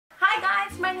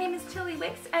my name is Tilly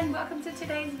Wicks and welcome to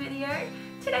today's video.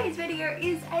 Today's video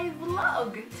is a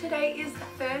vlog. Today is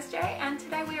Thursday and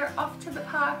today we are off to the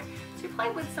park to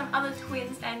play with some other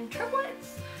twins and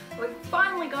triplets. We're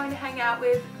finally going to hang out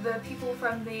with the people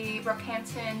from the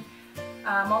Rockhampton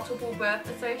Multiple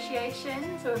Birth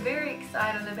Association, so we're very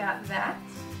excited about that.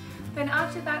 Then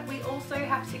after that we also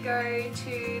have to go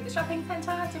to the shopping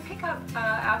centre to pick up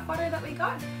our photo that we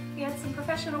got. We had some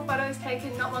professional photos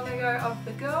taken not long ago of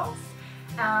the girls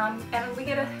and we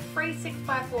get a free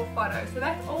 6x4 photo. So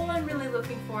that's all I'm really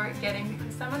looking for at getting,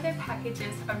 because some of their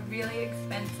packages are really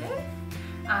expensive.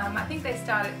 I think they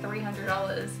start at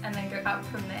 $300 and then go up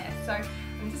from there. So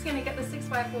I'm just going to get the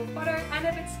 6x4 photo, and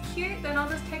if it's cute then I'll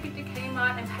just take it to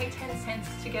Kmart and pay 10 cents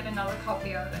to get another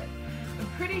copy of it. I'm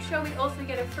pretty sure we also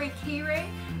get a free keyring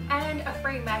and a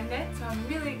free magnet, so I'm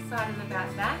really excited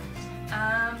about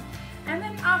that. And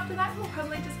then after that we'll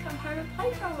probably just come home and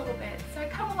play for a little bit. So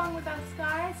come along with us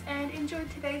guys and enjoy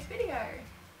today's video.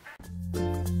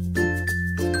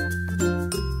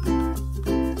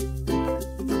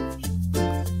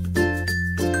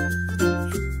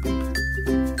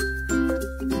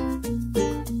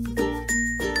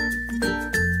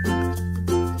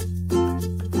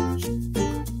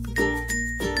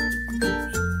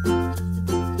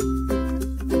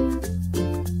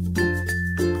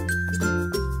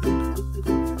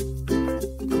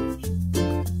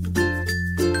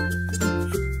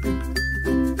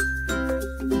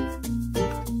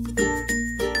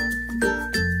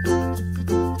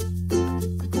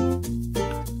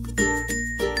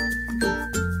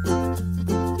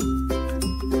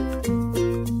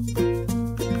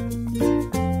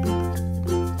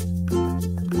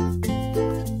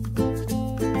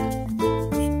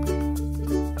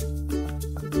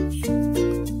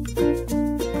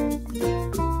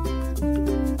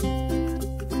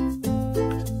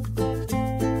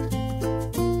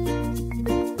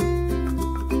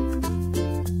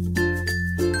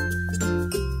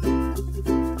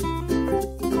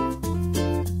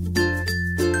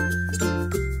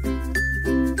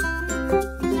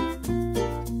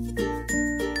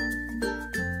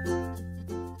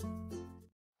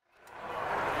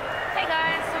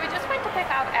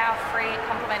 Our free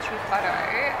complimentary photo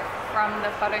from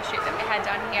the photo shoot that we had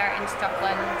done here in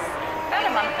Stocklands about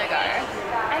a month ago,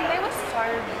 and they were so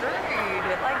rude.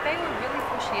 Like, they were really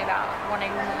pushy about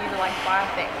wanting you to like buy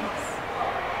things.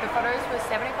 The photos were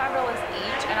 $75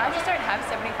 each, and I just don't have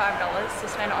 $75 to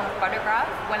spend on a photograph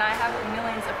when I have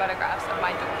millions of photographs of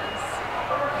my daughters.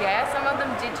 Yeah, some of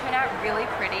them did turn out really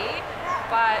pretty,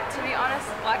 but to be honest,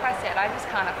 like I said, I just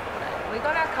can't afford it. We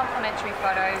got our complimentary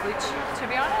photo, which, to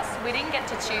be honest, we didn't get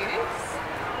to choose.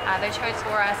 They chose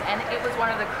for us, and it was one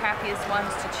of the crappiest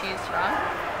ones to choose from.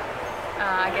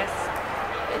 I guess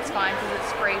it's fine because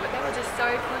it's free, but they were just so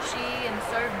pushy and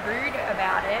so rude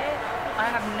about it.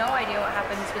 I have no idea what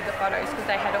happens with the photos because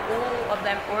they had all of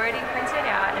them already printed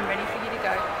out and ready for you to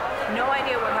go. No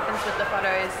idea what happens with the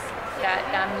photos that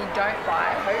you don't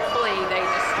buy. Hopefully they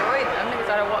destroy them, because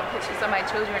I don't want pictures of my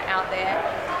children out there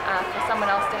for someone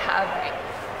else to have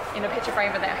in a picture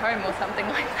frame in their home or something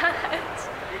like that.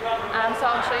 So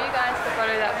I'll show you guys the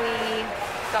photo that we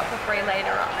got for free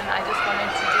later on, and I just wanted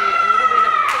to do a little bit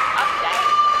of a quick update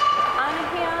on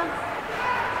here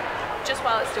just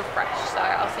while it's still fresh. So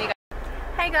I'll see you guys.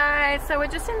 Hey guys, so we're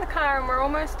just in the car and we're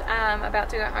almost about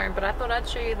to go home, but I thought I'd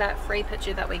show you that free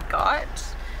picture that we got.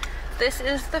 This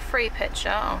is the free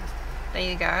picture. Oh, there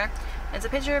you go. It's a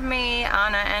picture of me,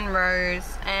 Anna and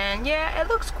Rose, and yeah, it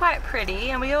looks quite pretty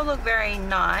and we all look very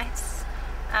nice.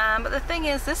 But the thing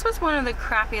is, this was one of the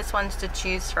crappiest ones to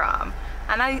choose from,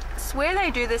 and I swear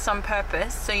they do this on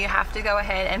purpose, so you have to go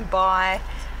ahead and buy,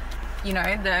 you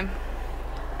know, the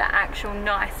actual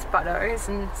nice photos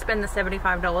and spend the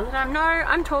 $75. And I know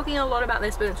I'm talking a lot about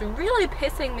this, but it's really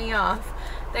pissing me off.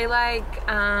 They like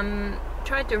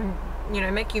tried to, you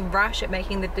know, make you rush at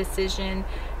making the decision,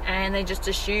 and they just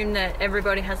assume that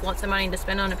everybody has lots of money to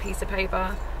spend on a piece of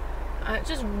paper. It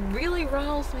just really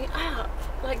riles me up.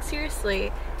 Like,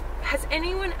 seriously, has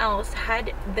anyone else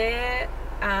had their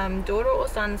daughter or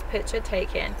son's picture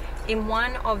taken in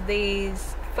one of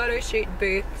these photo shoot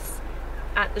booths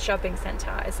at the shopping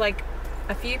centre? It's like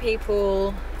a few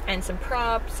people and some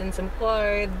props and some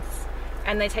clothes,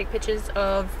 and they take pictures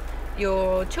of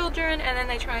your children and then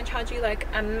they try and charge you like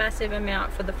a massive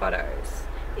amount for the photos.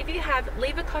 If you have,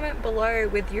 leave a comment below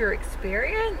with your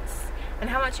experience and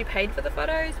how much you paid for the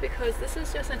photos, because this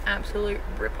is just an absolute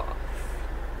rip-off.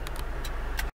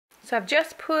 So I've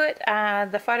just put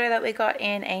the photo that we got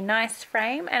in a nice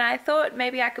frame, and I thought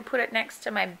maybe I could put it next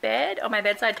to my bed or my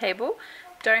bedside table.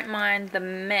 Don't mind the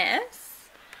mess.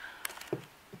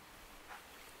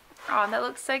 Oh, that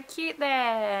looks so cute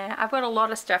there. I've got a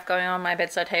lot of stuff going on my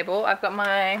bedside table. I've got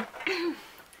my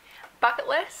bucket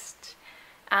list.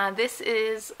 This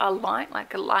is a light,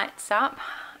 like it lights up.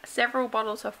 Several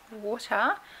bottles of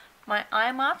water. My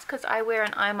eye mask, because I wear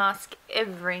an eye mask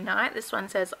every night. This one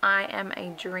says, I am a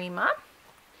dreamer.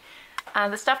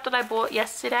 The stuff that I bought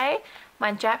yesterday,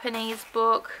 my Japanese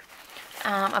book,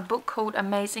 a book called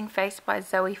Amazing Face by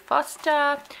Zoe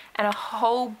Foster, and a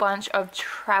whole bunch of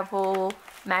travel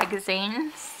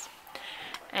magazines,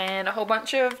 and a whole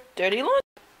bunch of dirty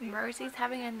laundry. Rosie's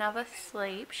having another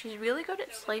sleep. She's really good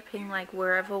at sleeping like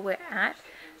wherever we're at,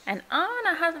 and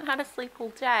Anna hasn't had a sleep all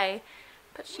day,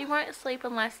 but she won't sleep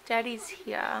unless Daddy's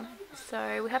here,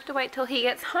 so we have to wait till he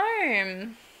gets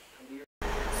home.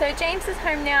 So James is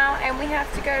home now, and we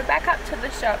have to go back up to the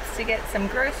shops to get some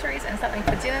groceries and something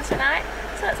for dinner tonight,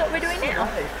 so that's what we're doing now.